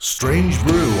Strange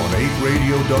Brew on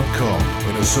 8radio.com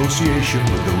in association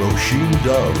with the Roisin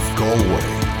Dove Galway.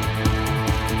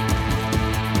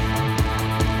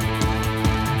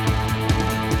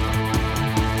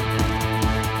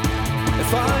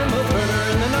 If I'm a burner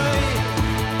in the night,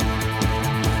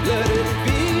 let it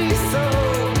be so.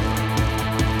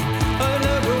 I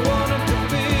never wanted to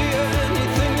be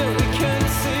anything that we can't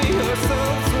see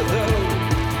ourselves without.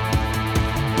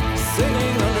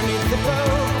 Singing underneath the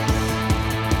bells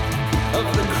of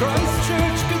the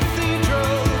Christchurch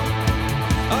Cathedral.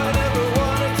 I never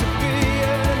wanted to be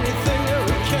anything that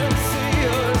we can't see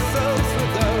ourselves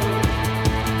without.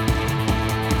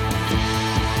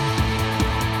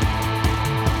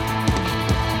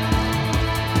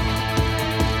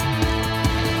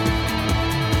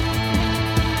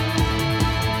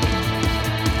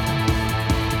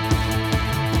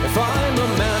 If I'm a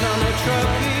man on a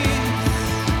trapeze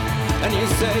and you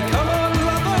say, come on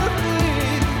lover,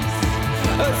 please,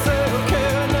 I say, okay,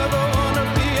 I never wanna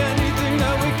be anything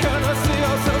that we cannot see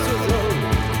ourselves without.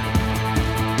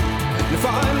 And if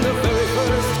I'm the very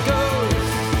first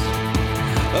ghost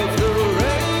of the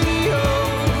radio,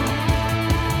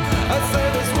 I say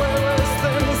there's way worse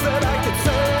things that I could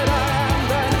say that I am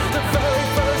than the very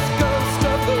first ghost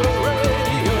of the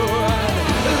radio.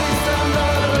 And at least I'm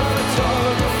not a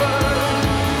photographer.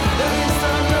 At least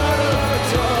I'm not a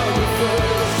photographer.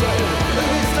 Say, at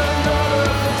least I'm not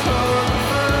a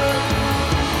photographer.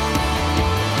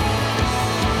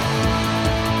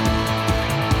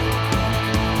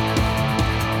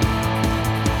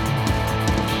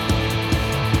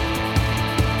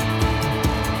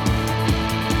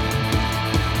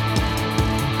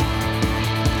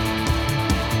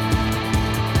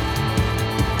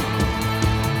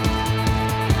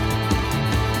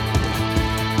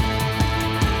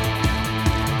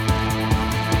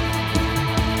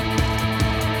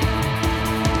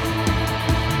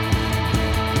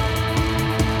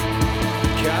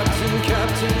 Captain,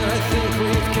 Captain, I think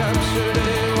we've captured a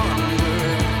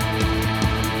wanderer.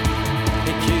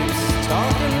 He keeps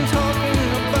talking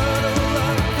about a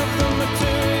lack of the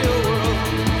material world.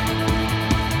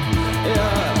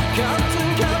 Yeah, Captain,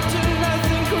 Captain, I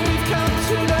think we've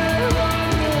captured a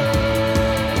wanderer.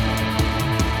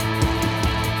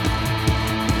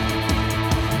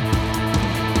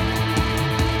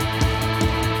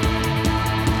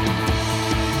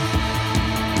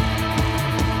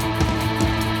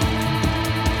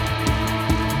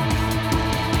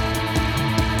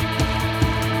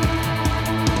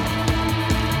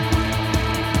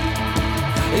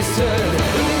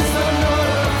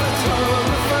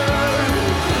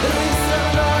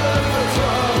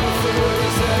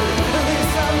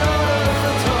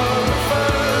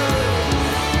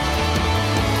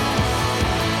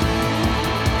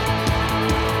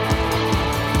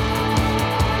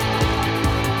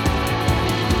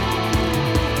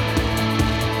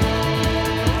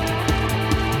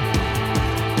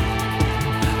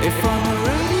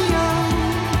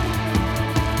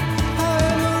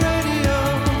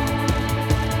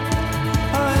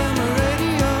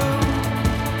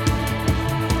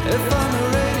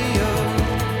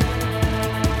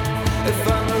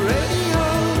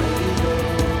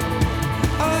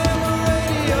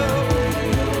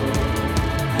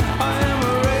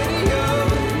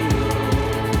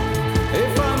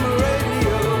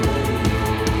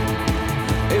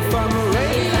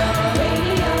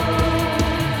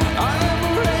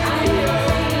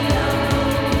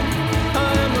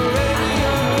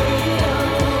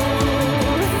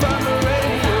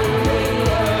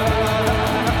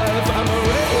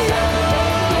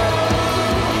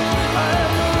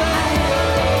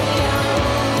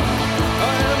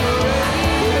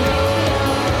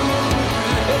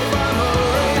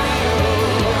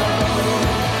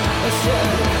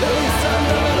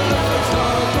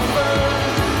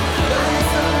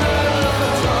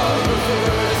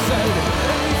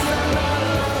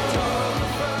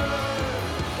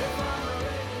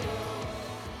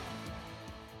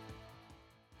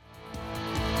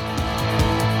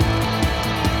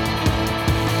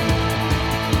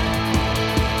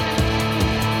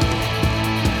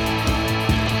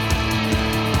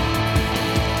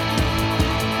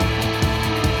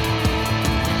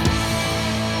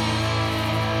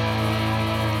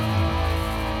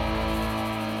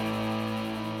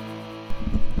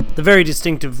 The very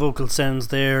distinctive vocal sounds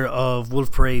there of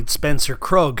Wolf Parade's Spencer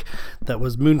Krug. That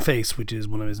was Moonface, which is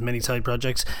one of his many side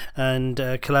projects, and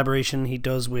a collaboration he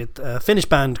does with a Finnish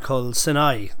band called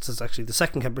Sinai. This is actually the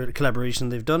second collaboration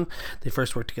they've done. They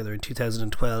first worked together in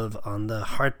 2012 on the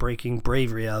Heartbreaking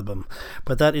Bravery album,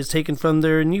 but that is taken from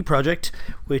their new project,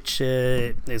 which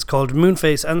is called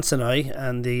Moonface and Sinai,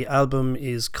 and the album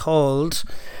is called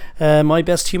My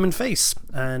Best Human Face.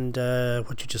 And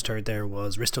what you just heard there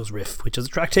was Risto's Riff, which is a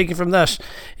track taken from that.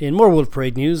 In more Wolf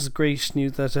Parade news, great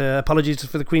news that Apologies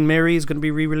for the Queen Mary is going to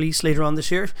be re-released later on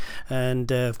this year, and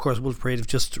of course Wolf Parade have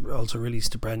just also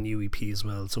released a brand new EP as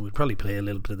well, so we'll probably play a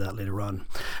little bit of that later on.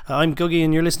 I'm Googie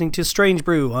and you're listening to Strange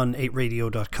Brew on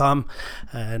 8radio.com,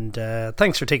 and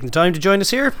thanks for taking the time to join us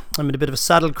here. I'm in a bit of a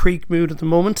Saddle Creek mood at the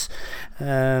moment.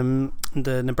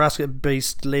 The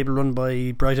Nebraska-based label run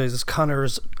by Bright Eyes' Connor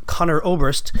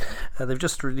Oberst, they've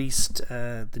just released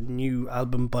the new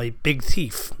album by Big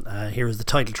Thief. Here is the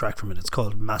title track from it. It's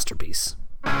called Masterpiece.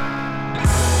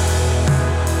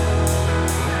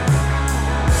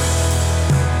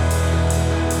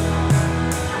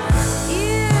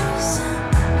 Years,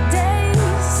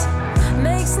 days,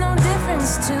 makes no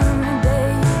difference to me,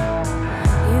 babe.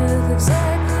 You look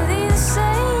exactly the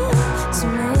same to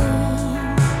me.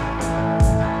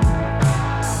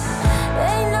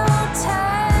 Ain't no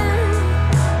time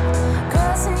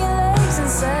crossing your legs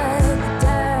inside the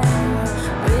dime,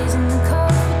 raising the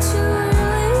coffee to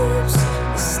your lips,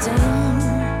 the stain.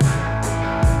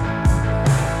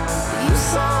 You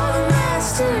saw the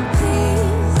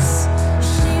masterpiece.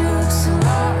 She looks a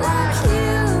lot like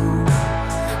you,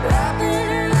 wrapping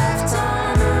her left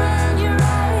arm around your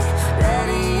right,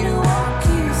 ready to walk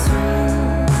you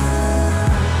through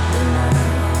the night.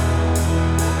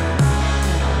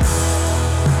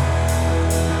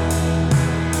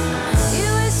 You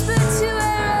whisper to a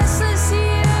restless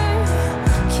ear,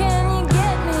 can you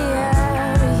get me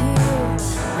out of here?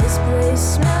 This place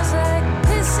smells like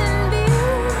piss and beer.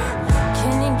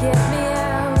 Can you get me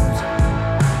out?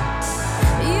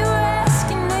 You were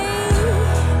asking me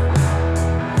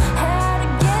how to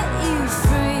get you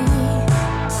free.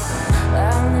 I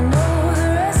only know the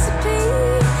recipe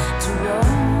to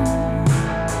roam.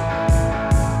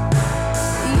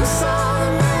 You saw the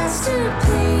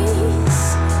masterpiece.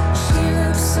 She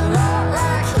looks a lot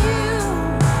like you,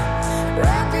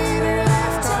 wrapping her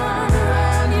left arm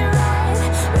around your right,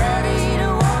 ready to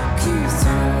walk you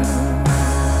through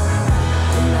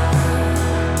the night.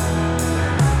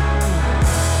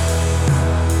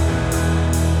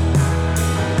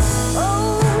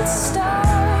 Old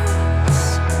stars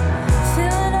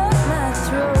filling up my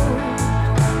throat.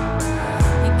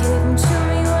 You gave them to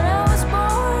me when I was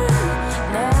born.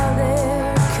 Now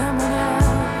they're coming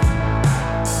out.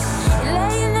 You're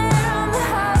laying there on the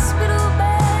hospital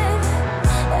bed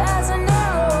as I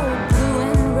narrowed blue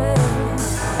and red.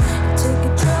 Take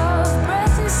a draw of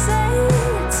breath and say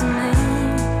it to me.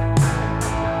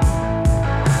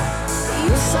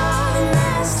 You saw the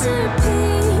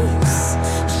masterpiece.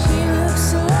 She looks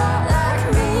a lot like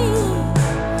me,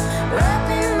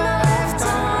 wrapping my left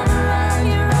arm around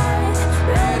your right,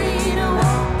 ready to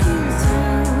walk you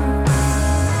through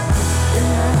the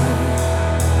night.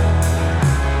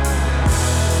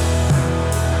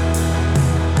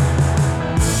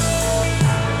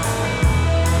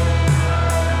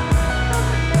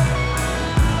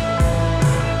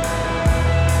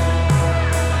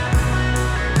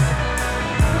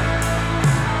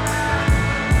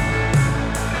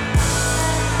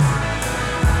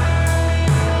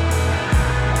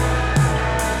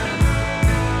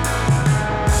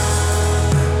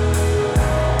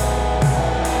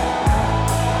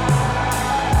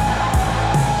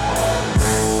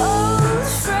 Old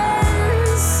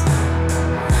friends,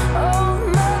 old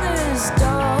mothers,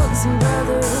 dogs and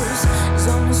brothers. There's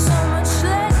only so much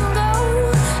letting go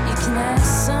you can ask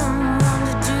someone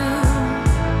to do.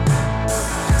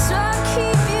 So I'll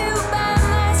keep you by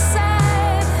my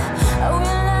side. I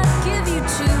will not give you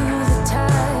to the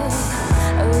tide.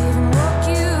 I will even walk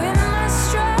you in my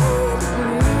stride.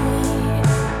 Agree.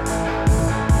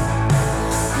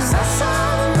 'Cause I saw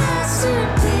the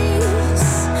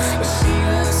masterpiece. She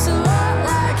looks a lot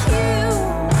like you,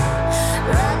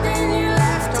 wrapping your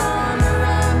left arm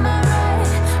around my right,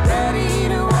 ready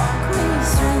to walk me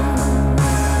through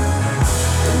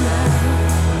the night.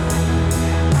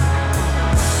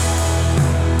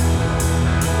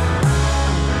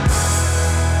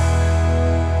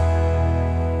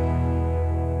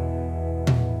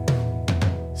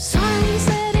 Sun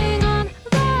setting on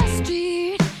the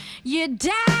street. Your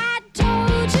dad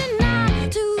told you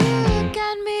not to look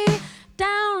at me.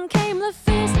 Down came the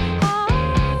fist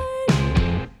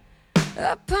hard.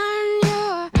 upon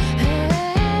your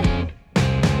head.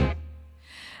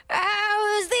 I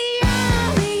was the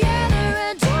only other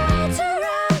adult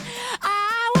around.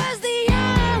 I was the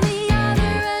only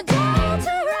other adult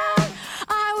around.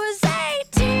 I was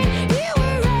 18, you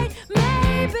were 8,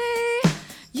 maybe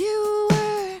you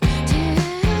were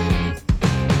 10.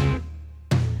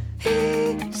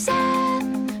 He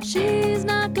said she's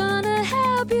not gonna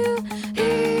help you.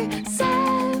 He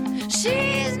said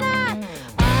she's not.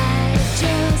 I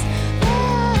just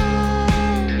thought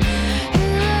he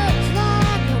looked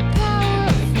like a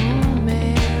powerful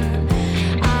man.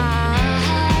 I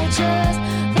just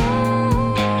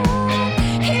thought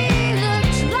he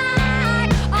looked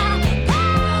like a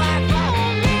powerful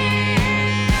man.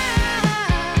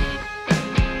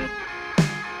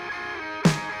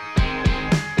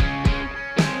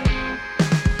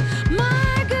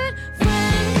 My good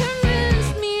friend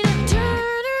convinced me to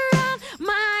turn around.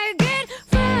 My good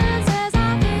friend says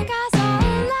I think I saw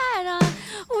a light on.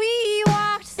 We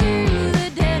walked through the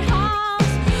dead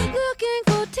halls looking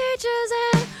for teachers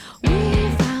and we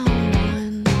found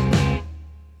one.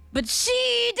 But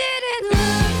she didn't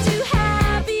look too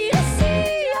happy to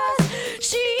see us.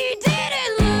 She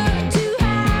didn't look too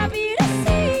happy to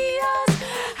see us.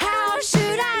 How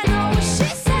should I know? She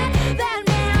said that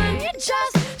man you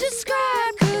just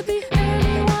described could be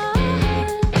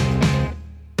anyone.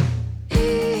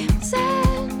 He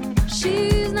said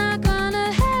she's not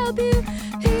gonna help you.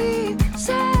 He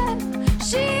said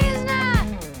she's not.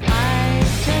 I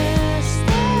just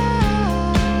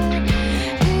thought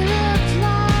he looked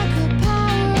like a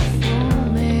powerful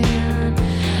man.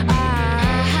 I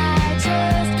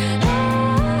just thought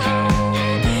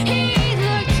he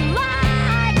looked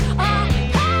like a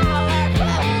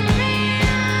powerful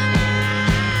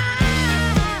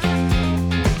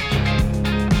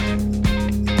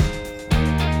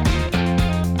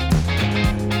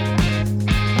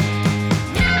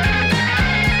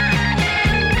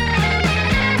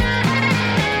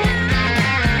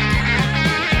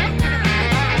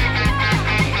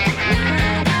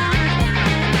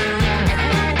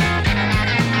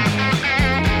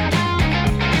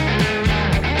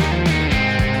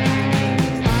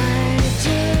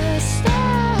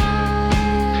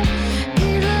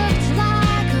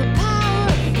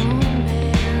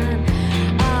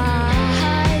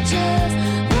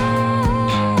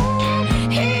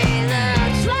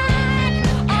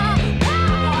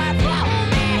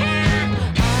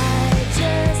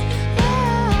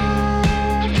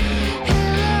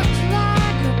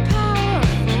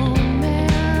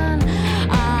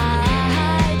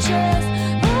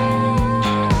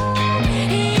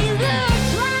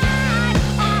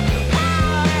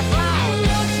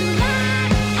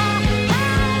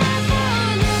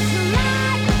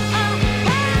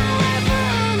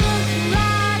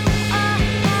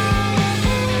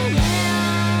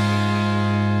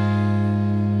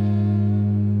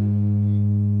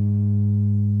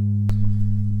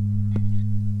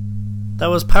That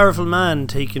was Powerful Man,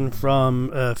 taken from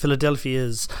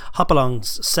Philadelphia's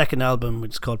Hopalong's second album,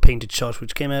 which is called Painted Shut,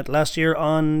 which came out last year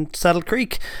on Saddle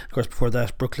Creek. Of course, before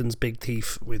that, Brooklyn's Big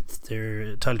Thief with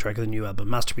their title track of the new album,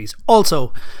 Masterpiece.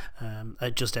 Also,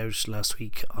 just out last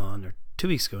week on, or 2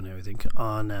 weeks ago now I think,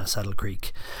 on Saddle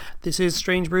Creek. This is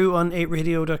Strange Brew on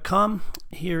 8radio.com.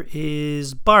 Here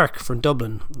is Bark from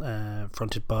Dublin,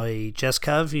 fronted by Jess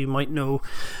Cav, you might know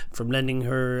from lending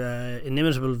her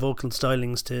inimitable vocal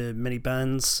stylings to many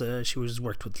bands. She was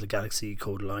worked with The Galaxy,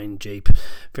 Codeline, Jape,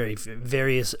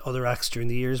 various other acts during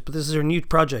the years, but this is her new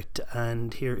project,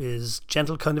 and here is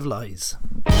Gentle Kind of Lies.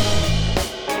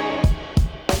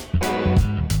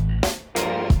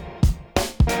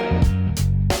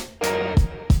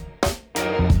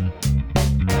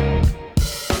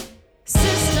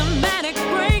 Systematic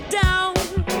breakdown,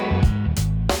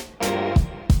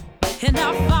 and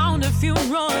I found a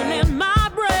funeral in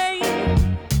my brain,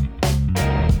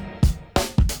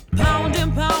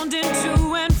 pounding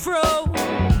to and fro,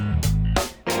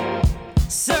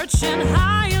 searching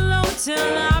high and low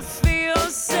till I feel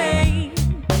sane.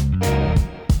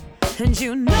 And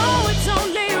you know it's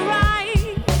only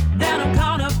right that I'm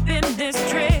caught up in this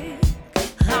trick.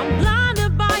 I'm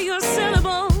blinded by your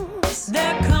syllables,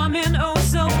 they're coming oh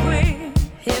so quick.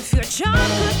 If your charm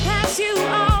could pass you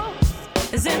off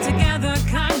as a together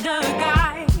kind of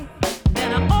guy,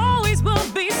 then I always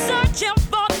will be searching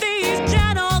for these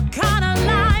gentle kind of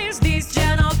lies, these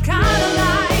gentle kind of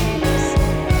lies.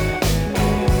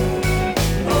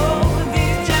 Oh,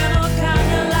 these gentle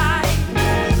kind of lies.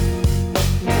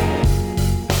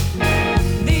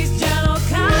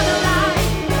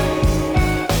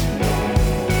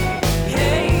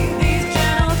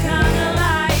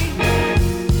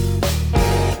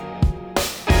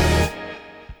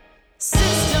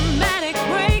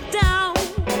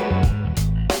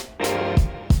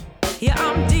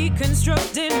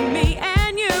 instructing me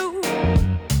and you.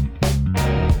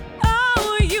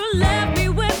 Oh, you left me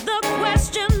with the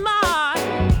question mark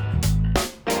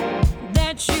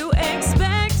that you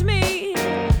expect me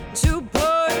to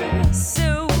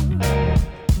pursue.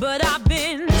 But I've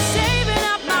been saving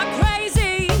up my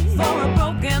crazy for a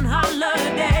broken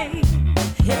holiday.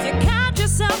 If you catch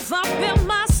yourself up in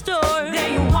my store,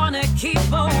 then you wanna keep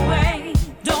away.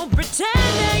 Don't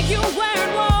pretend that you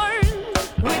weren't warned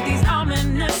with these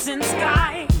ominous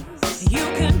skies. You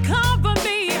can cover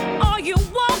me all you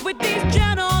want with these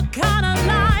gentle kind of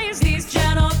lies. These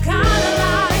gentle kind of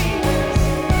lies.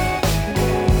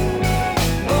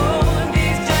 Oh,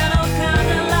 these gentle kind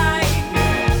of lies.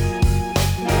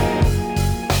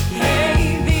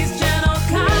 Hey, these gentle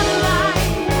kind of lies.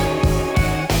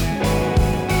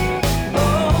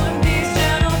 Oh, these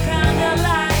gentle kind of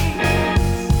lies.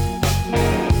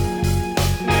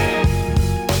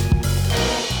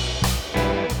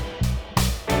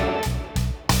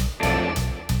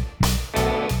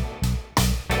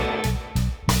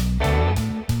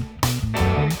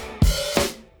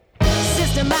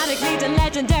 Systematic lead to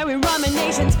legendary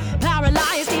ruminations.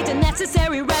 Paralyzed lead to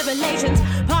necessary revelations.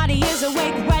 Party is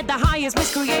awake, read the highest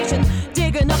miscreation.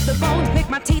 Digging up the bones, pick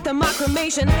my teeth on my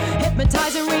cremation.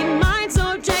 Hypnotizing, reading minds so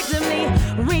objectively.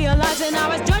 Realizing I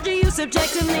was judging you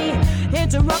subjectively.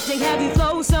 Interrupting heavy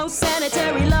flow so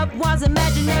sanitary. Love was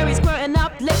imaginary, squirting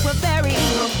up liquid fairy.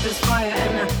 Smoke this fire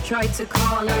and I tried to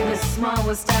call, and this smile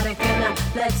was static and I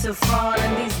let to fall.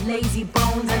 And these lazy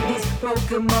bones and these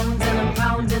broken bones, and I'm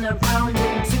pounding around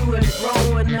into it,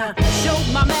 growing up. Showed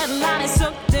my metal and it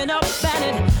sucked it up, and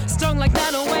it stung like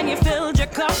metal when you filled your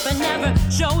cup. And never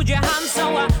showed your hand,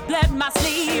 so I bled my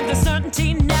sleeve. The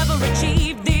certainty never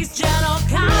achieved these gentle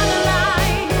kind of lies.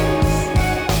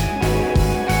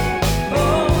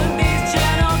 Oh, these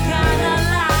gentle kind of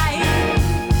lies.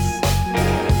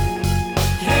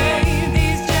 Hey,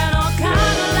 these gentle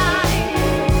kind of lies.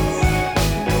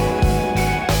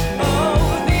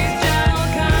 Oh, these gentle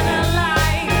kind of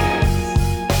lies.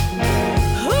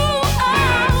 Who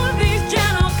are these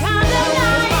gentle kind of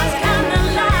lies? Kind of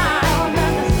lies.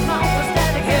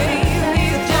 Hey,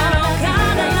 these gentle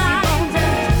kind of lies.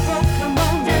 Broken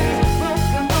bones and these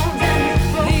broken bones and these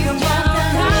broken These bones. gentle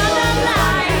kind of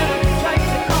lies. Tried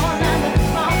to call and the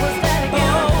smile was static and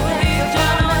I Oh, let these to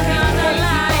gentle fall. kind of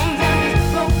lies.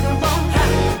 Broken bones.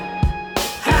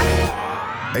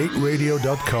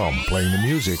 8radio.com, playing the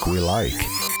music we like.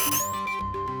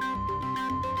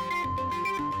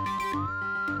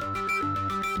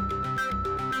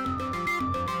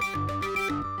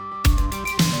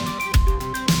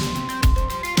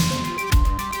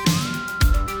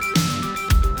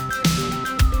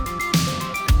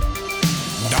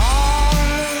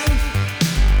 Darling,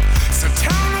 it's a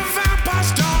town of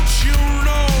vampires, don't you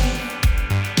know?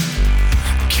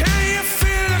 Can you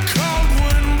feel the cold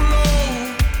wind blow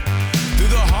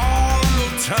through the hollow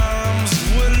times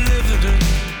when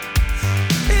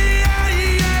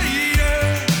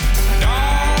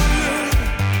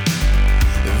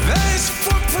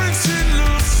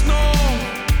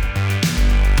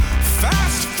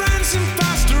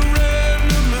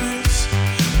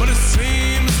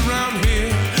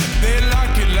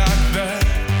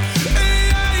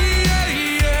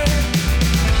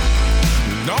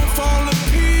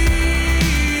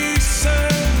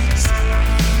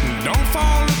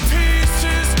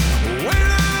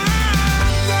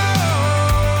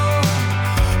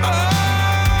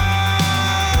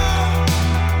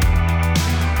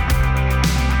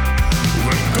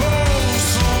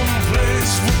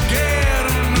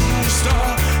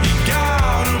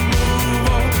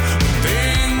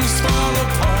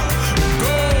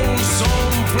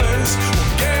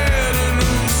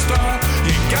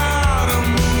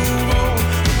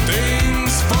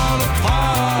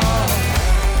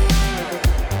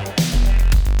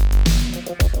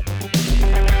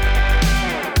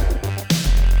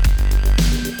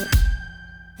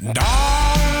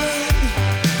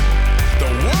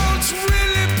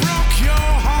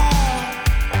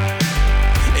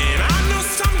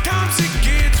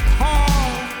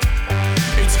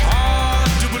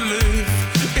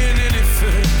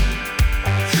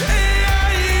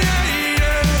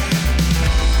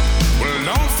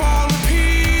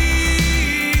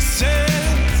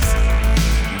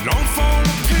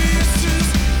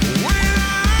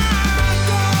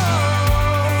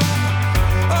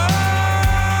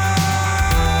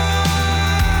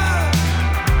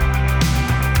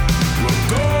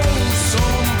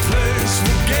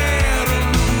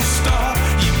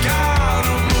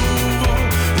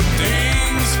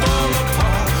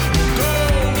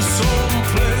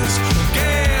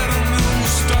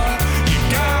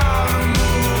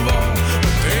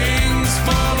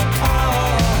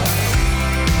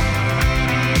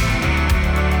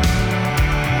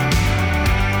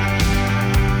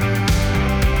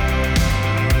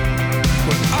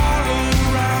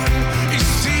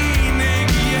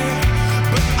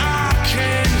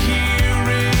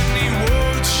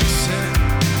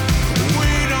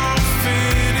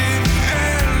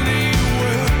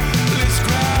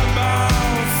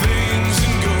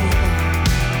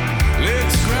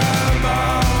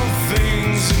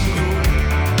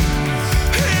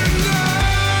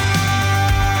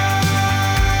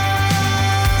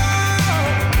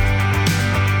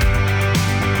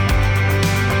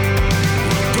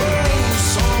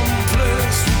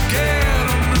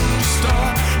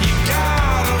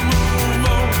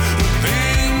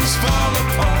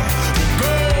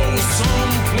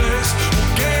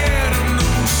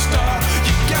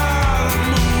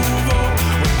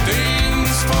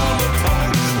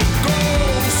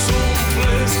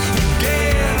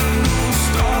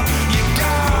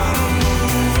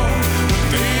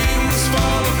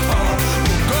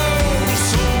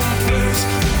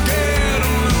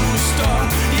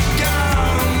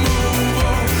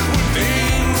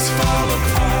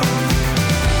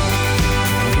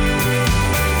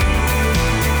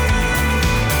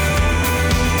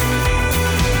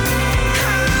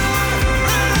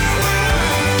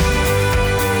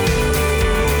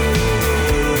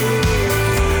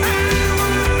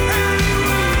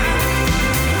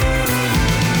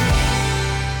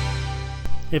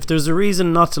If there's a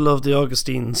reason not to love the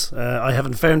Augustines, I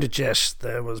haven't found it yet.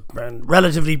 There was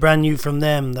relatively brand new from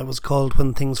them that was called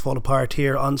When Things Fall Apart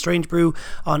here on Strange Brew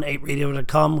on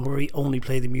 8radio.com, where we only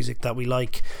play the music that we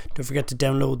like. Don't forget to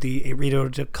download the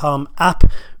 8radio.com app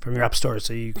from your app store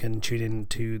so you can tune in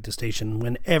to the station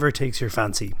whenever it takes your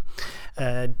fancy.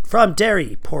 From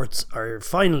Derry, Ports are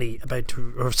finally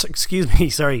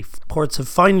Ports have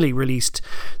finally released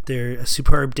their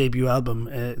superb debut album.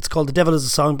 It's called The Devil is a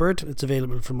Songbird. It's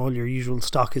available from all your usual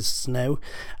stockists now.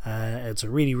 It's a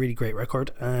really, really great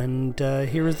record, and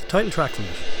here is the title track from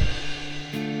it.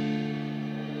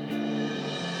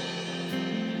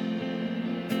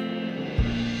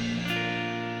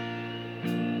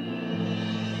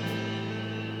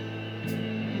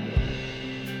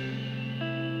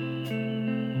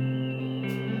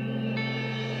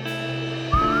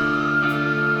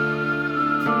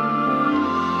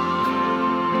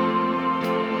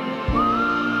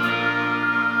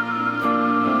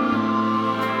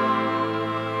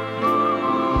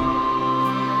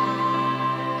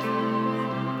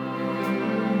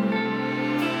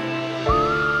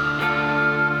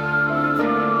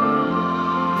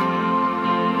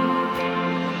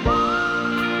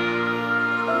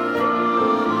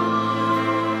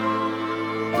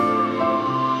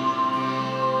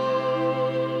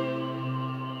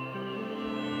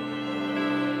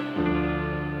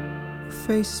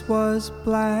 Face was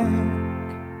black,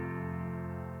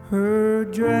 her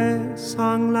dress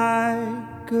hung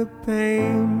like a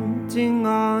painting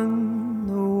on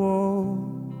the wall.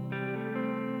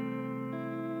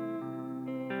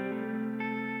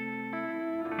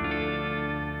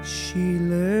 She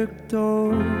looked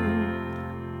old,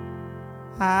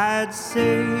 I'd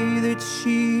say that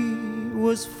she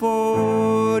was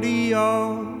 40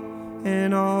 all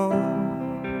in all.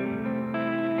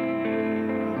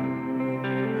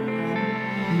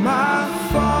 My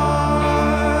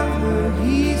father,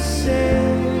 he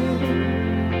said,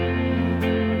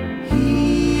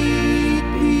 he'd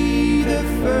be the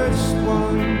first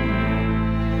one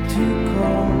to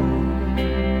call.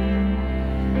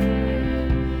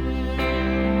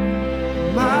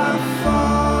 My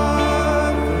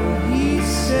father, he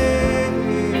said,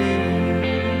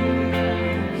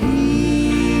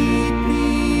 he'd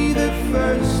be the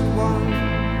first one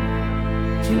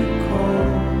to call.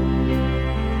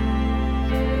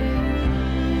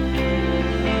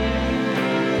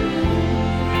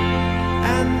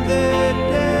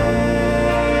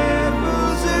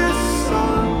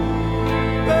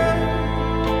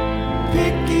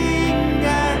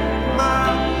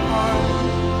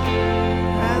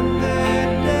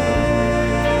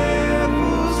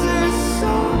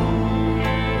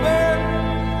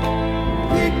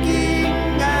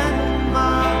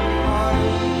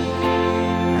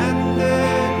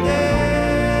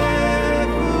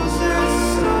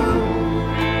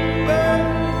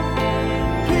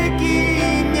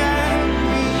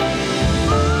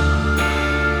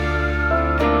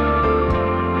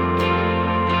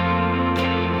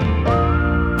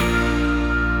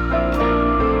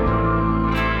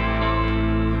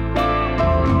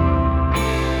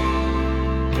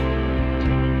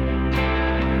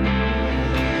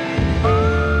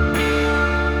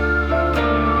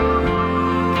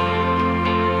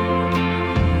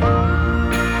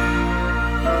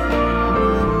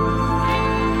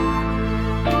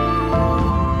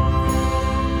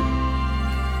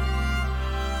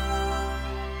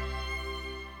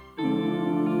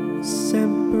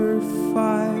 Semper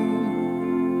Fi,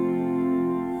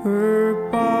 her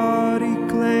body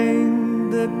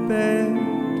claimed the bed,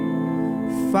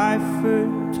 5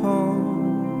 foot tall.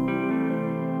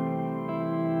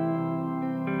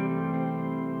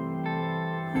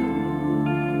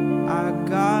 I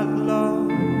got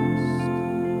lost,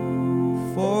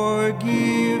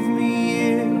 forgive me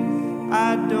if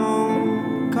I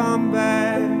don't come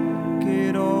back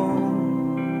at all.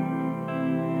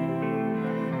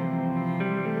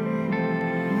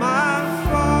 My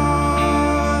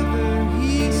father,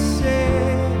 he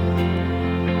said,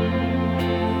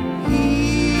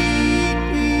 he'd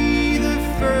be the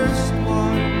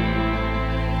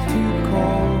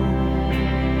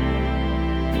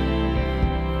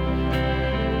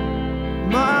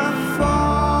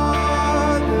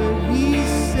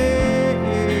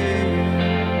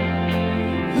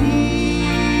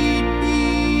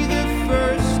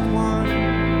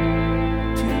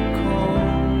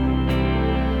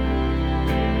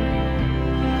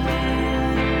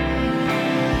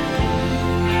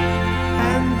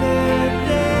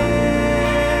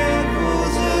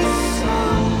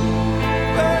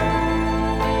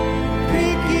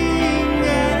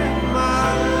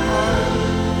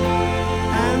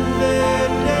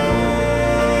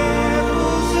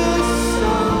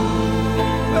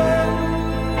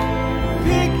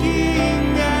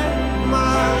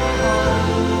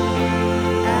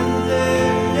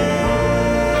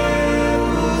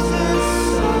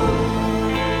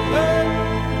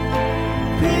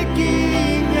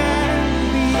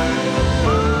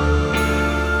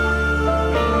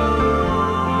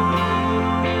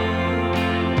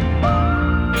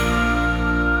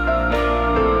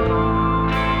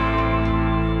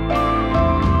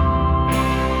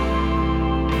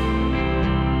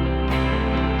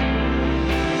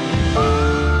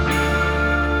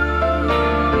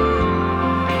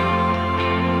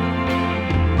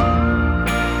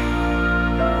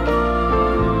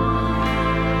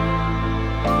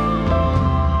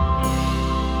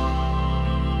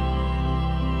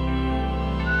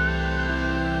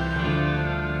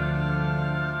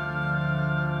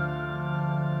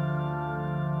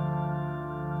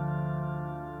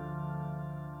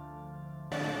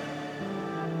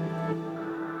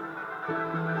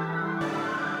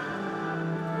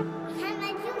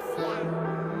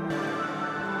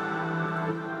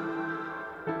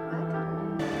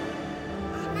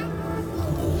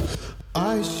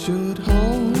should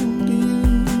hold you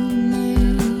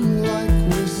near like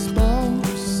we're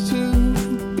supposed to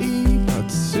be, but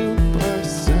super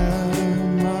symmetry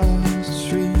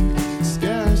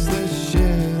scares the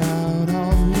shit out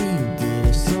of me,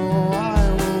 dear. So I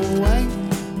will wait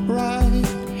right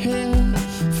here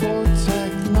for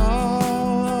technology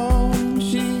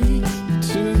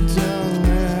to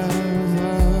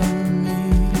deliver me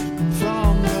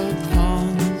from the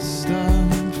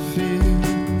constant fear.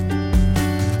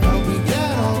 Help me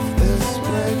get off this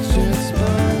bridge, it's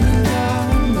burning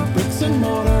down. The bricks and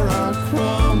mortar are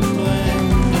crumbling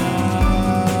now.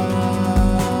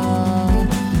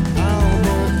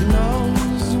 Albert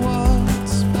knows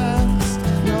what's best,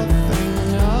 nothing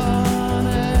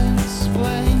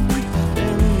unexplained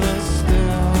in the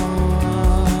still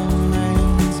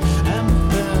remains.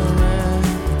 Empirical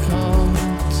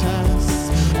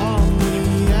tests on the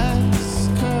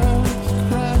S-curve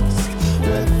crest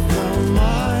with the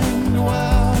mind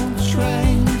well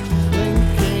trained,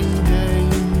 linking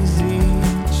daisy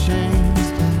chains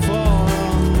for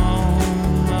a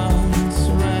moment's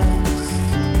rest.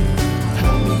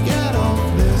 Help me get off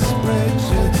this bridge,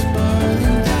 it's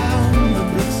burning down. The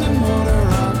bricks and mortar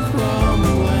are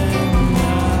crumbling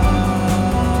now.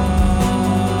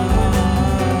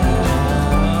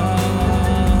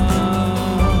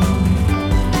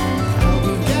 Help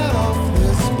me get off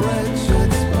this bridge,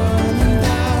 it's burning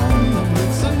down. The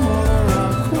bricks and mortar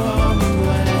are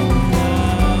crumbling now.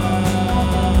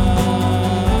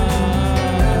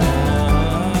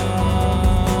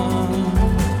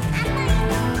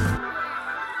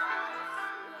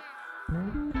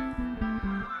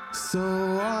 So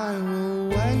I will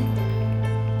wait,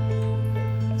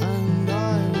 and I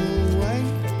will wait,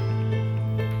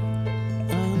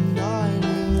 and I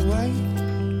will wait,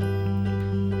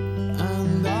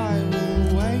 and I will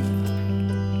wait.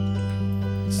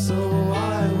 So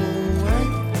I will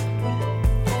wait,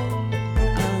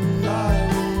 and I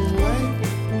will wait,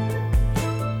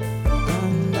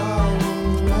 and I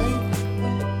will wait,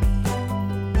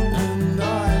 and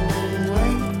I will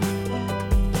wait.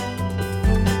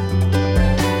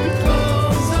 We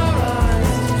close our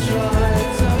eyes to try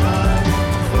to hide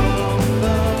from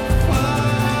the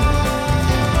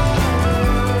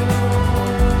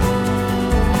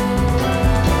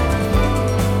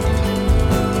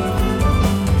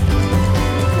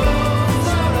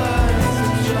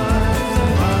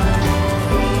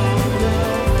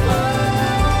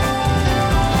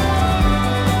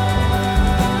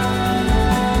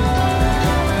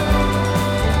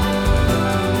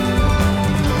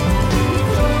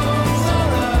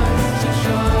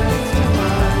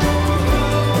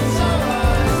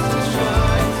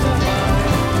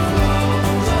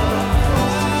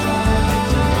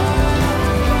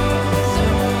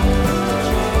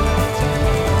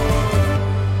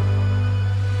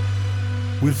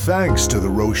With thanks to the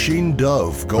Roisin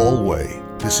Dove Galway,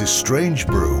 this is Strange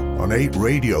Brew on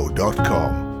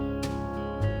 8radio.com.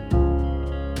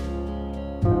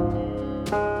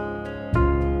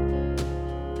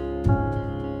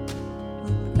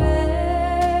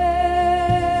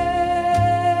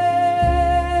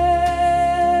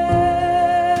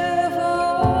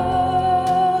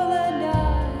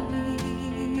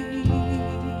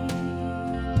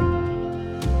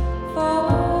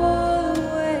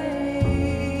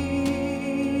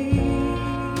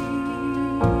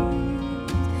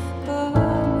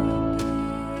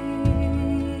 But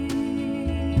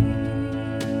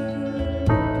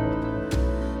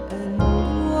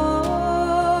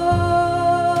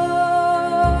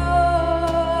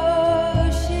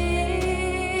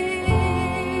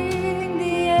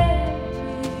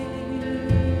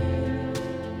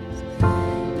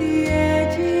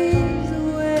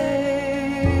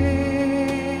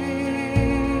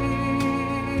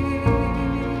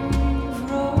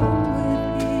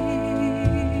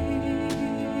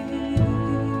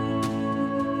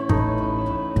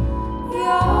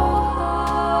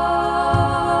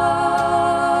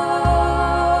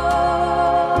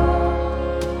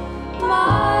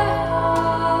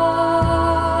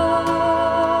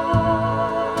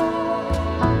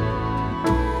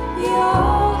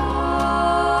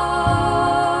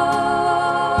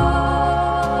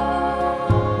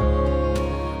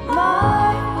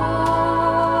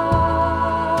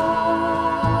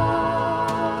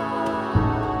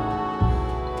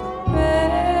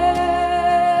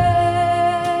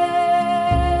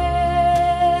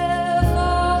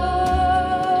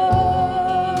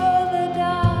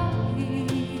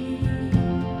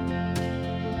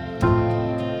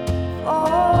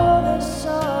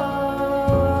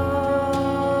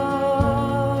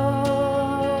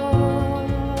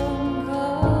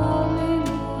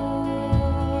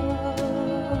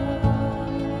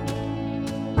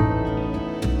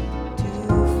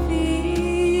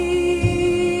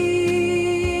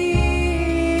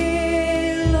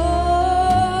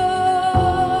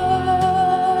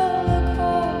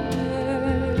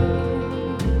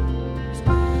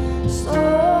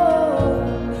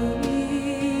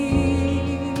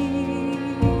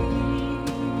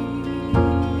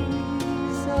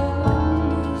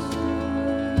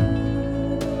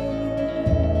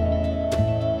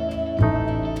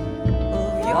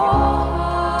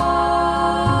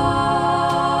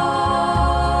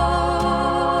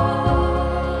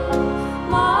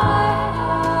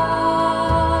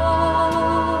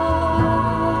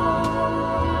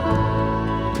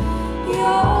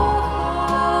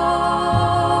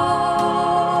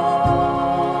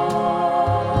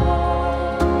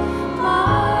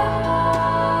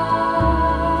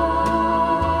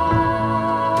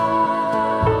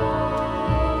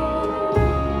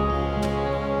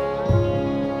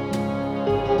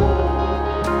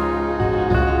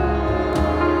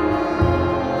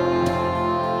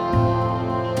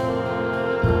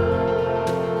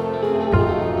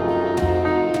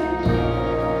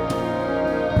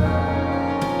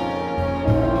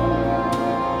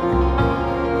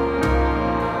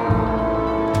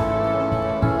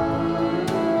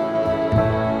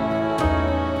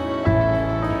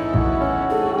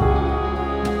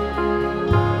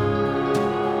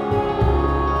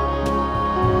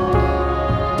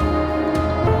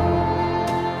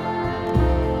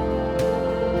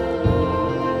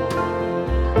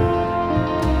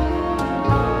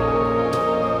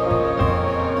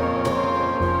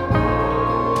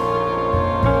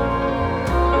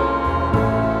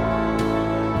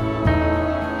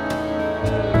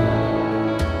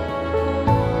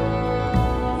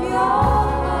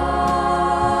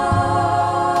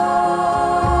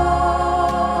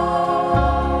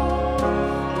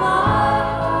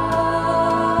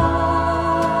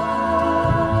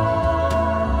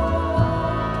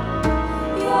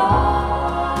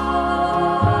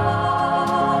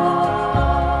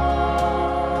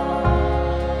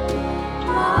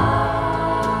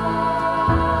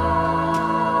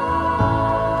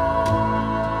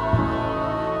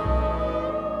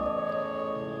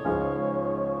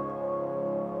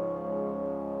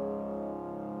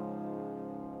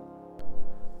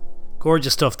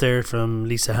Gorgeous stuff there from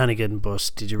Lisa Hannigan,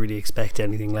 but did you really expect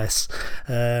anything less?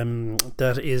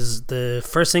 That is the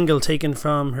first single taken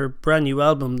from her brand new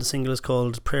album. The single is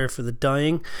called Prayer for the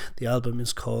Dying. The album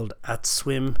is called At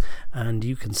Swim, and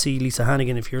you can see Lisa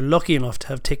Hannigan if you're lucky enough to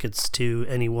have tickets to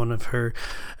any one of her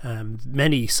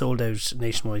many sold out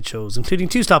nationwide shows, including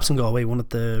 2 stops in Galway, one at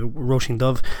the Roisin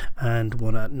Dove and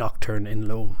one at Nocturne in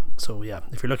Low. So yeah,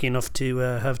 if you're lucky enough to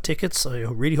have tickets, I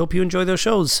really hope you enjoy those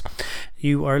shows.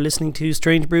 You are listening to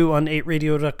Strange Brew on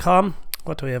 8radio.com.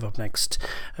 What do I have up next?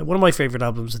 One of my favourite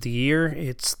albums of the year.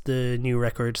 It's the new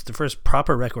record, the first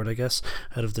proper record, I guess,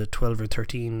 out of the 12 or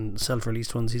 13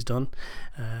 self-released ones he's done.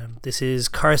 This is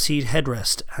Car Seat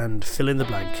Headrest and Fill in the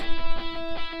Blank.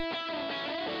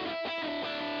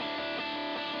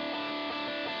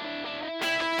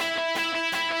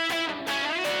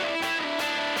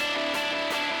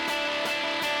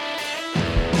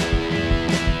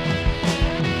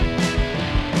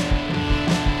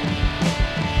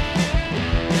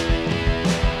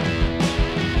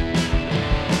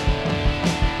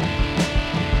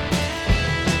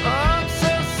 I'm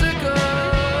so sick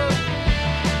of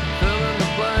filling the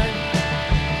blank.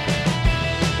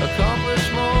 Accomplish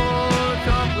more,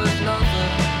 accomplish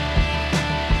nothing.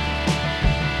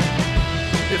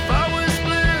 If I was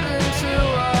split in two,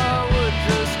 I would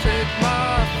just take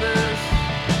my fist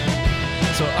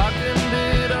so I can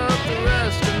beat up the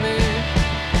rest of me.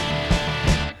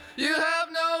 You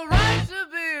have no right to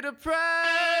be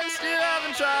depressed. You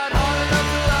haven't tried hard enough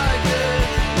to like it.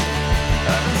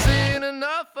 Haven't seen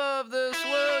enough of this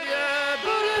world yet,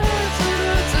 but it hurts to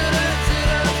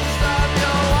stop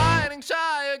your whining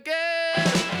shy again.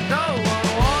 No one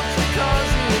wants to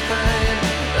cause you pain.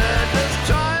 They're just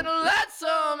trying to let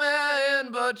some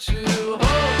in, but you hold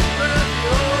your breath, you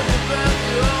hold your breath,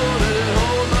 you hold it.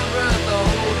 Hold my breath, I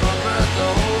hold my breath, I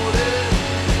hold it.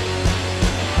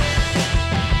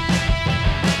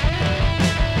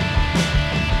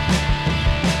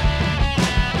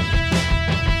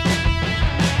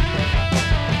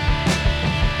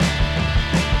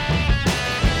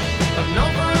 I've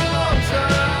known for a long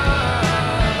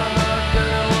time I'm not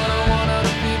getting what I want out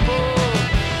of people.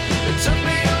 It took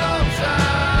me a long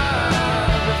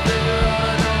time to figure out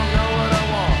I don't know what I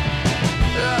want.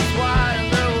 That's why, and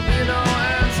there will be no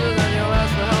answer. Then you'll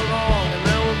ask for how long, and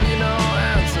there will be no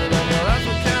answer. Then you'll ask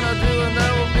what can I do, and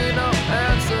there will be no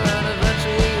answer. And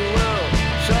eventually you will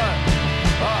shut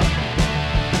up.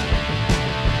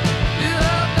 You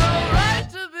have no right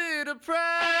to be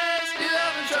depressed. You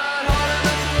haven't tried hard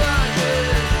enough to like it.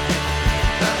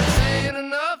 Haven't seen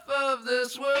enough of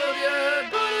this world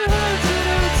yet, but it hurts to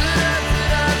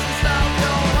stop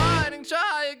your whining.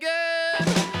 Try again.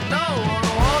 No one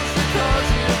wants to cause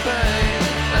you pain.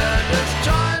 They're just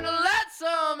trying to let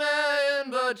some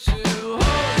in, but you hold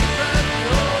your breath, you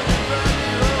hold your breath,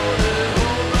 you hold it.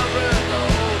 Hold my breath, I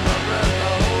hold my breath, I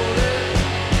hold it.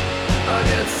 I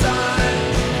get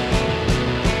signs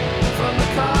from the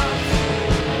cops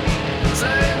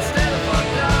saying stay the fuck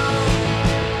down.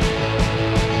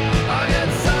 I get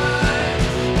signs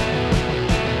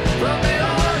from the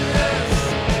audience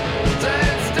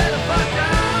saying stay the fuck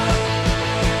down.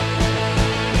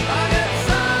 I get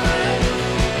signs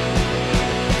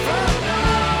from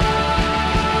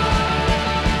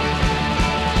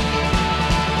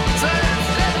saying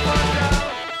stay the fuck down.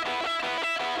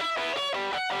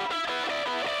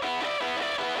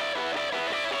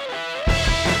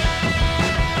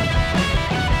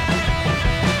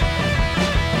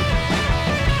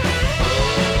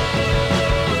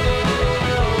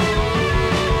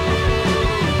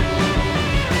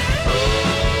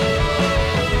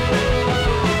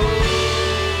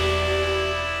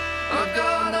 I've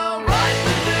got a right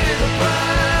to be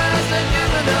depressed and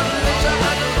given everything to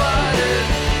have divided.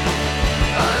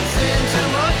 I've seen too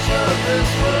much of this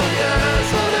world, yes.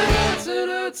 And it hurts, it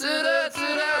hurts, it hurts,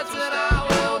 it hurts, and I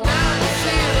will never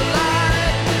see the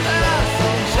light. That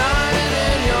sunshine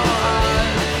in your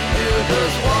eyes. You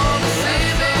just want to see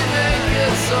me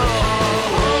naked, so I'll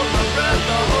hold my breath,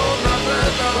 I'll hold my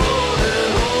breath, I'll hold it.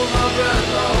 Hold my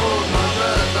breath, I'll hold my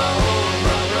breath, I'll hold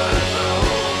my breath, I'll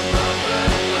hold my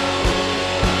breath, I'll hold my breath.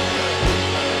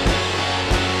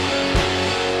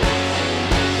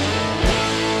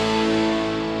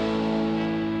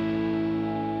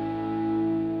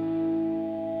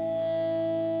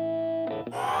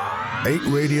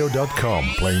 8radio.com,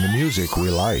 playing the music we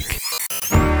like.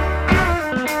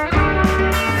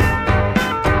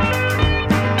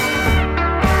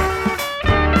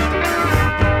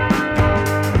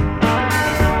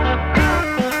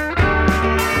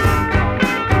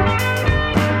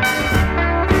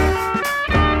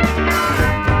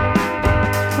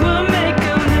 We'll make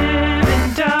a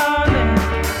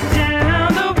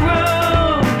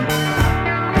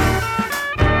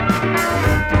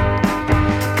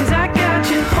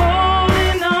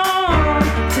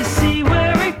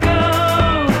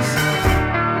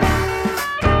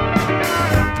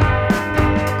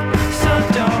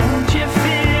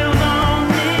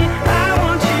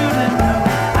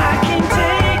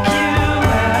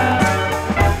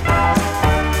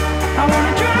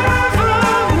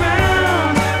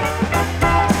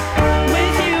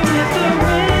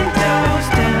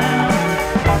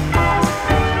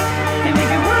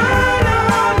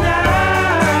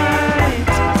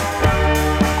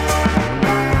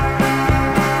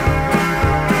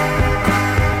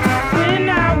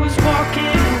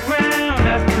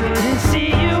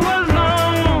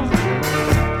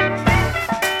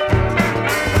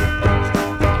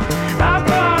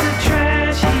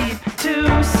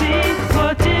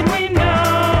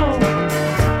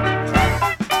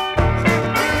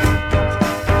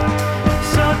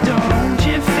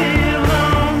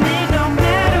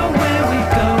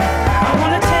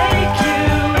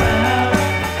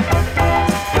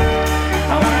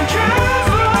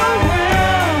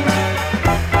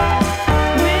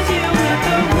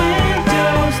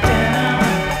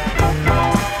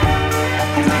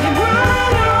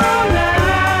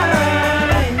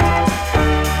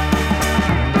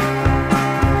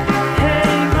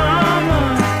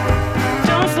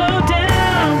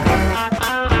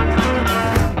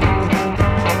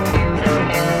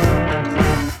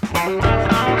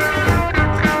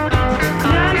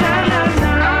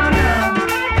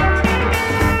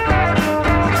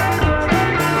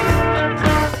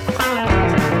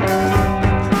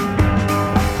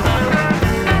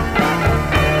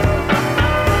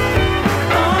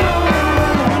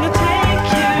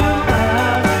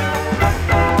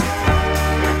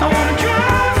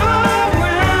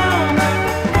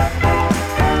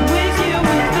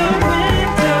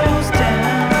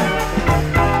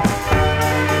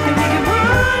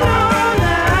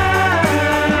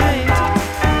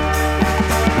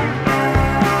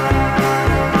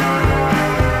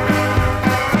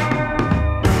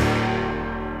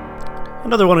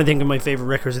Another one I think of my favourite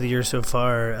records of the year so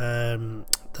far.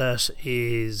 That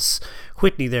is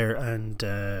Whitney there, and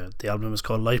the album is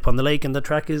called Light Upon the Lake, and the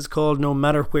track is called No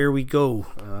Matter Where We Go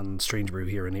on Strange Brew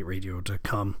here on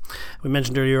 8radio.com. We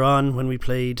mentioned earlier on when we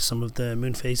played some of the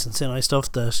Moonface and Sinai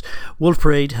stuff that Wolf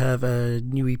Parade have a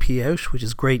new EP out, which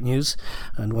is great news.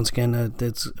 And once again,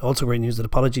 it's also great news that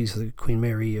Apologies to Queen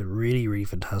Mary, a really, really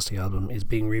fantastic album, is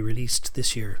being re-released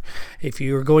this year. If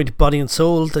you're going to Body and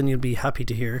Soul, then you'll be happy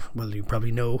to hear, well, you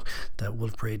probably know that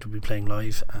Wolf Parade will be playing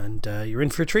live, and you're in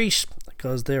for a treat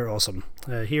because they're awesome.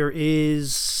 Here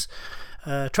is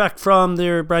a track from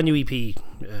their brand new EP.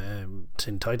 It's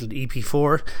entitled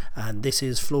EP4, and this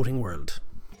is Floating World.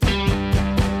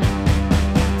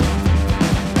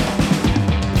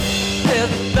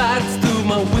 Headlights through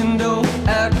my window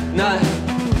at night.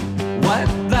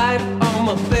 White light on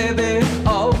my baby,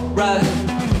 alright.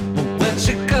 When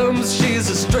she comes, she's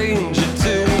a stranger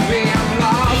to me. I'm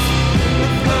lost in the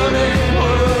floating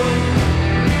world.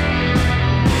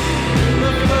 In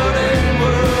the floating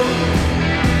world.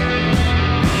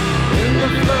 In the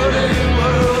floating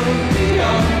world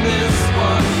beyond this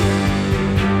one.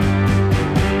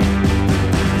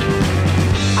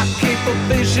 I keep a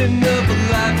vision of a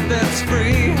life that's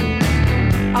free.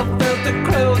 I felt the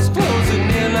clothes closing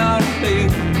in on me.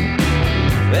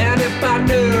 And if my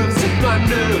nerves should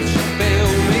fail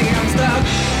me, I'm stuck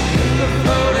in the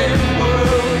floating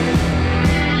world.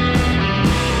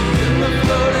 In the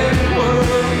floating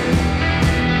world.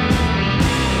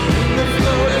 In the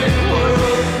floating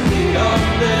world beyond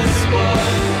this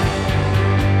one.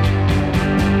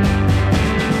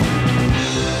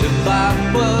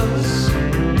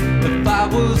 If I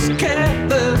was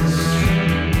careless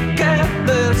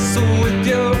with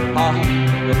your heart,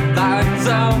 lines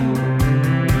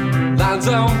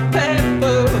on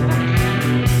paper,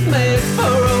 made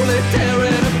for only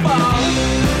tearing apart.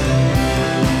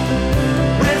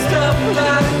 Raised up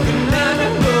like an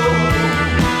animal,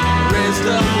 raised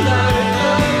up like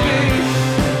a beast,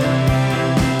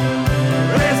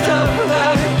 raised up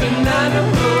like an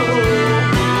animal.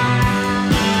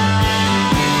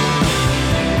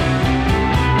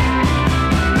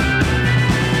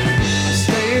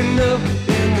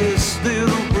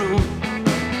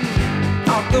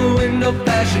 The window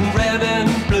flashing red and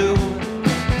blue.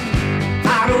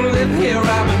 I don't live here,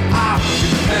 I'm an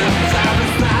occupant. I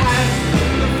reside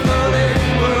in the floating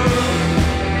world.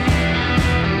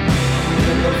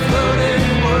 In the floating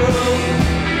world.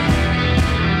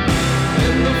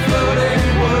 In the floating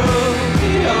world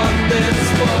beyond this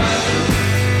one.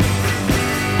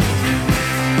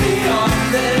 Beyond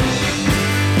this.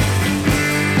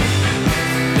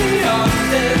 Beyond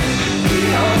this.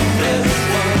 Beyond this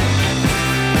one.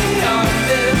 Beyond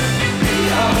this.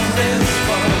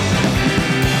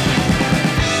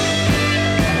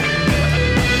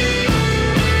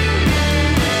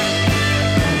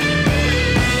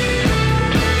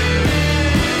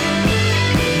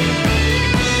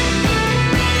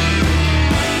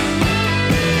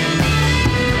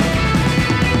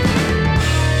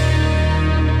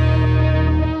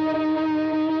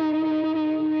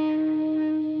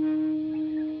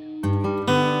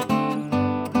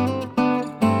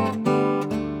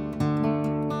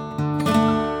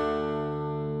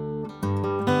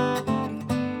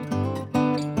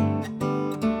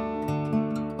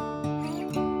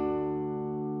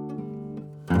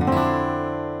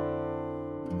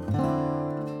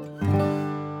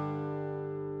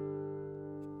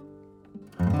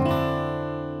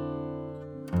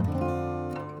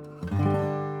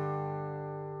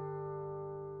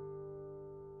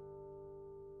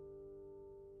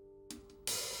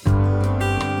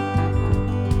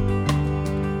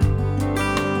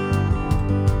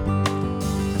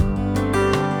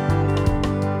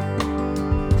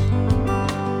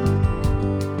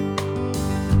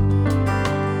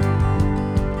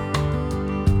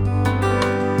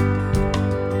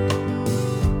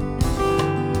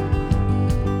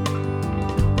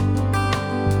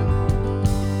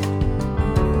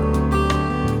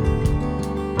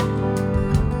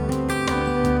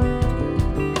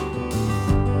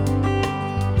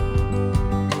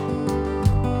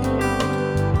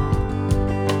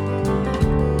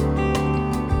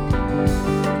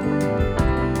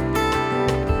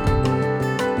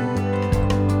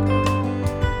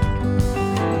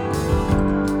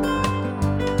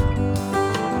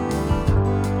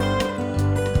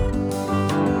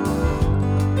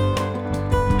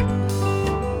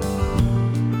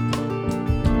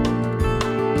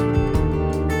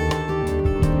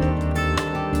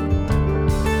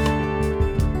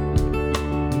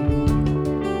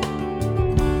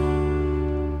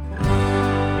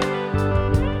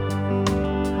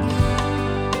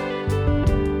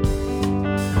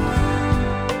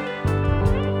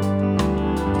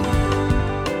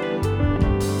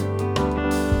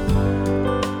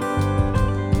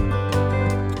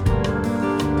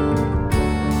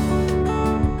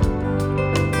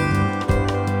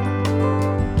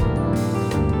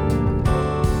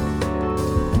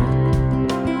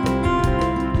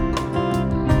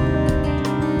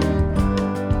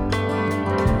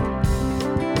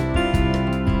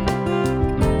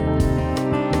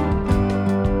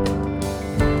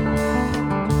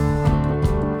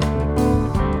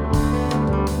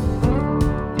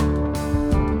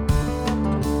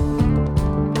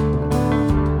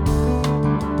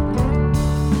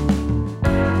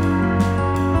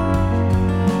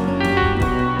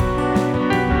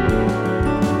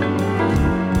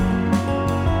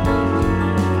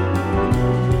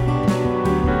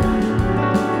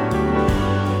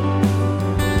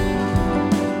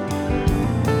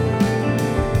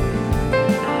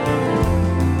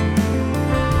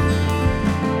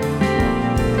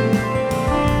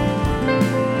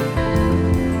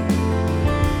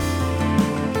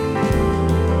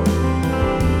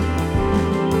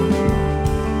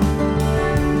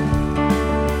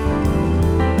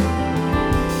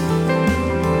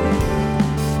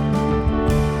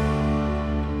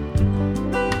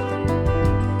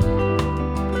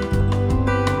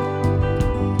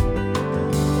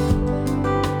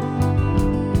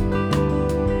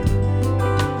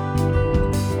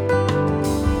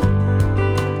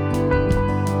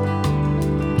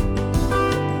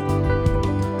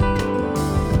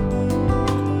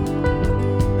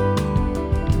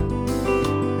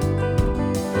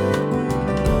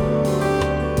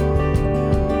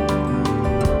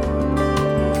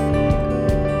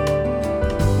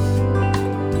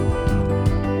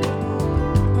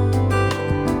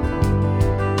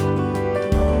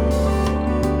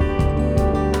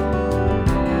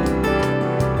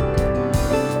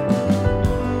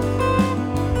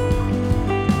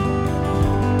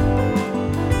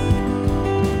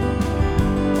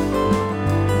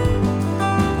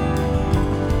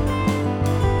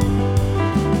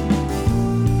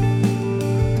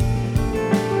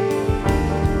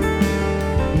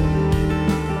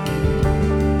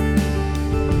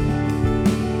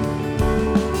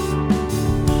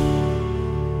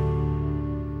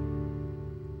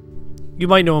 You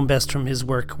might know him best from his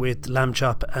work with Lamb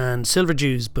Chop and Silver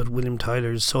Jews, but William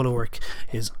Tyler's solo work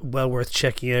is well worth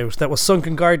checking out. That was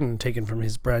Sunken Garden, taken from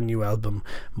his brand new album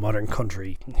Modern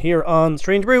Country, here on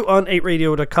Strange Brew on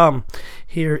 8radio.com.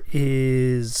 Here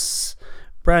is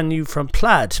brand new from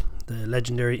Plaid, the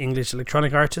legendary English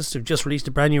electronic artist who've just released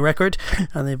a brand new record,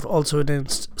 and they've also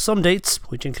announced some dates,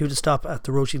 which include a stop at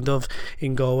the Roisin Dove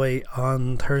in Galway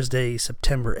on Thursday,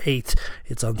 September 8th.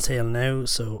 It's on sale now,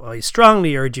 so I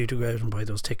strongly urge you to go out and buy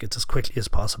those tickets as quickly as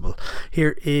possible.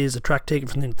 Here is a track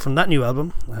taken from that new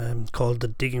album called The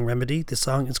Digging Remedy. This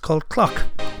song is called Clock.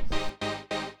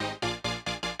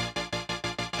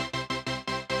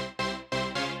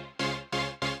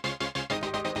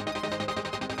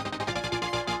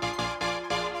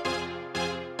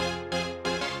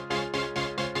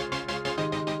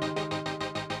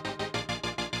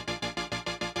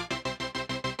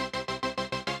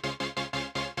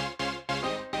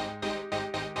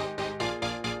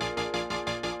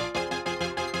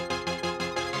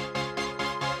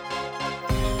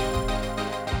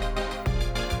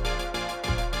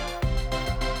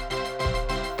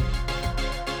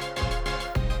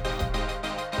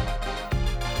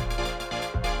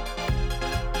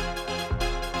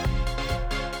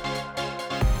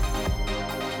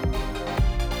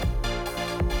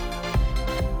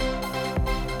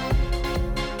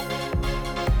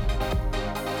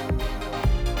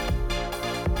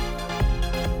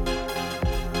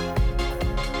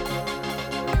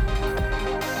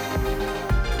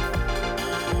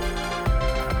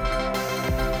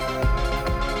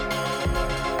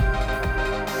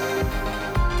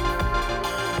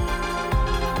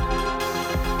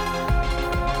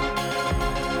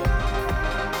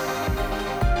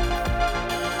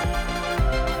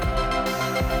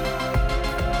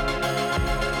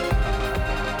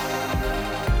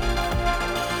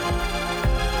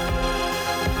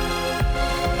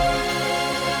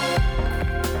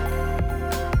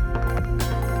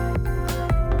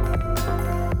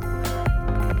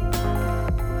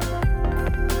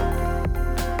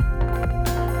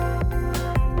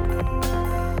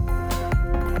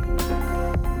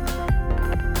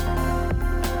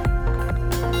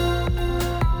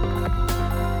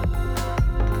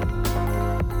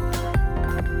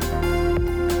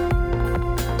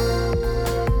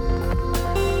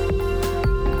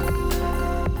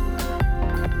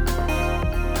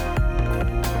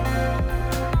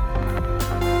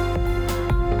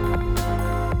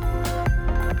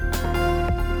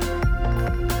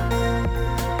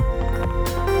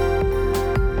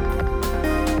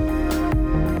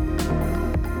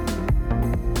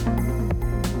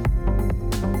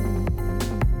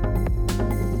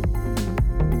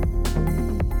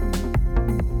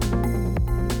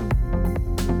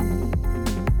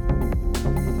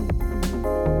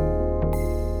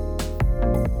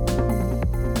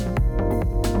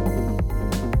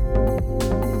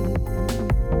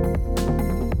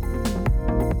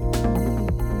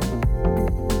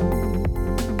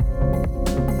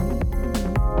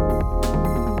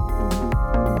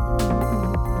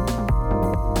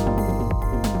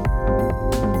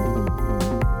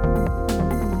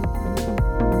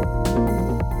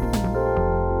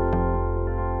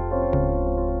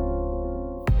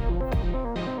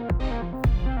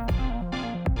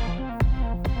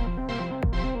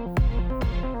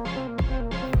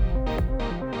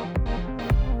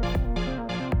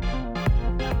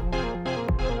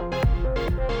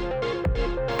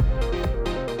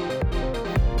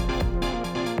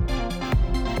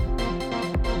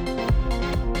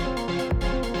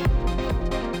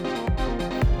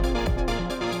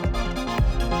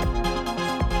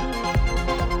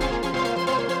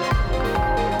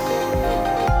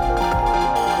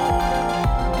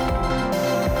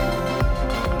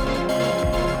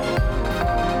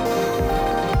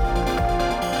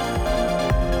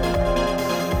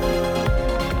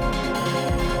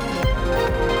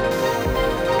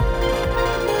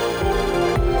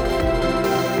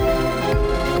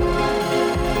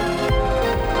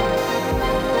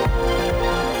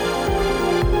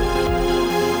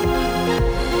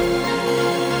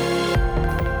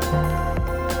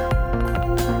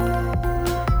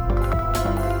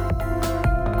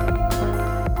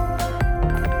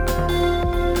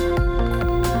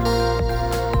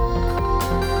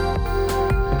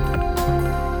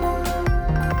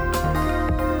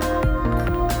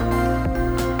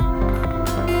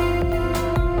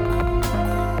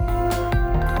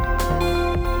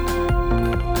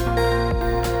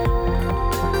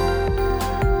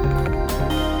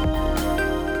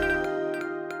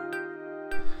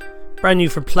 Brand new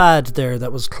for Plaid there,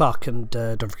 that was Clock, and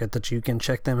don't forget that you can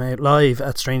check them out live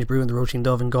at Strange Brew in the Roisin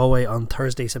Dove in Galway on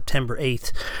Thursday, September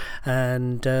 8th.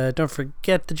 And don't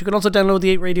forget that you can also download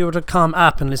the 8radio.com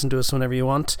app and listen to us whenever you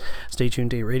want. Stay tuned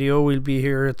to 8 Radio. We'll be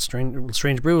here at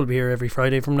Strange Brew will be here every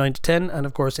Friday from 9 to 10, and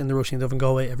of course in the Roisin Dove in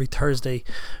Galway every Thursday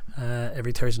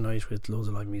night with loads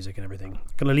of live music and everything.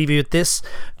 Gonna leave you with this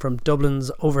from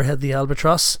Dublin's Overhead the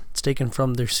Albatross. It's taken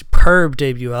from their superb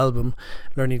debut album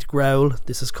Learning to Growl.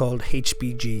 This is called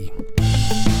HBG.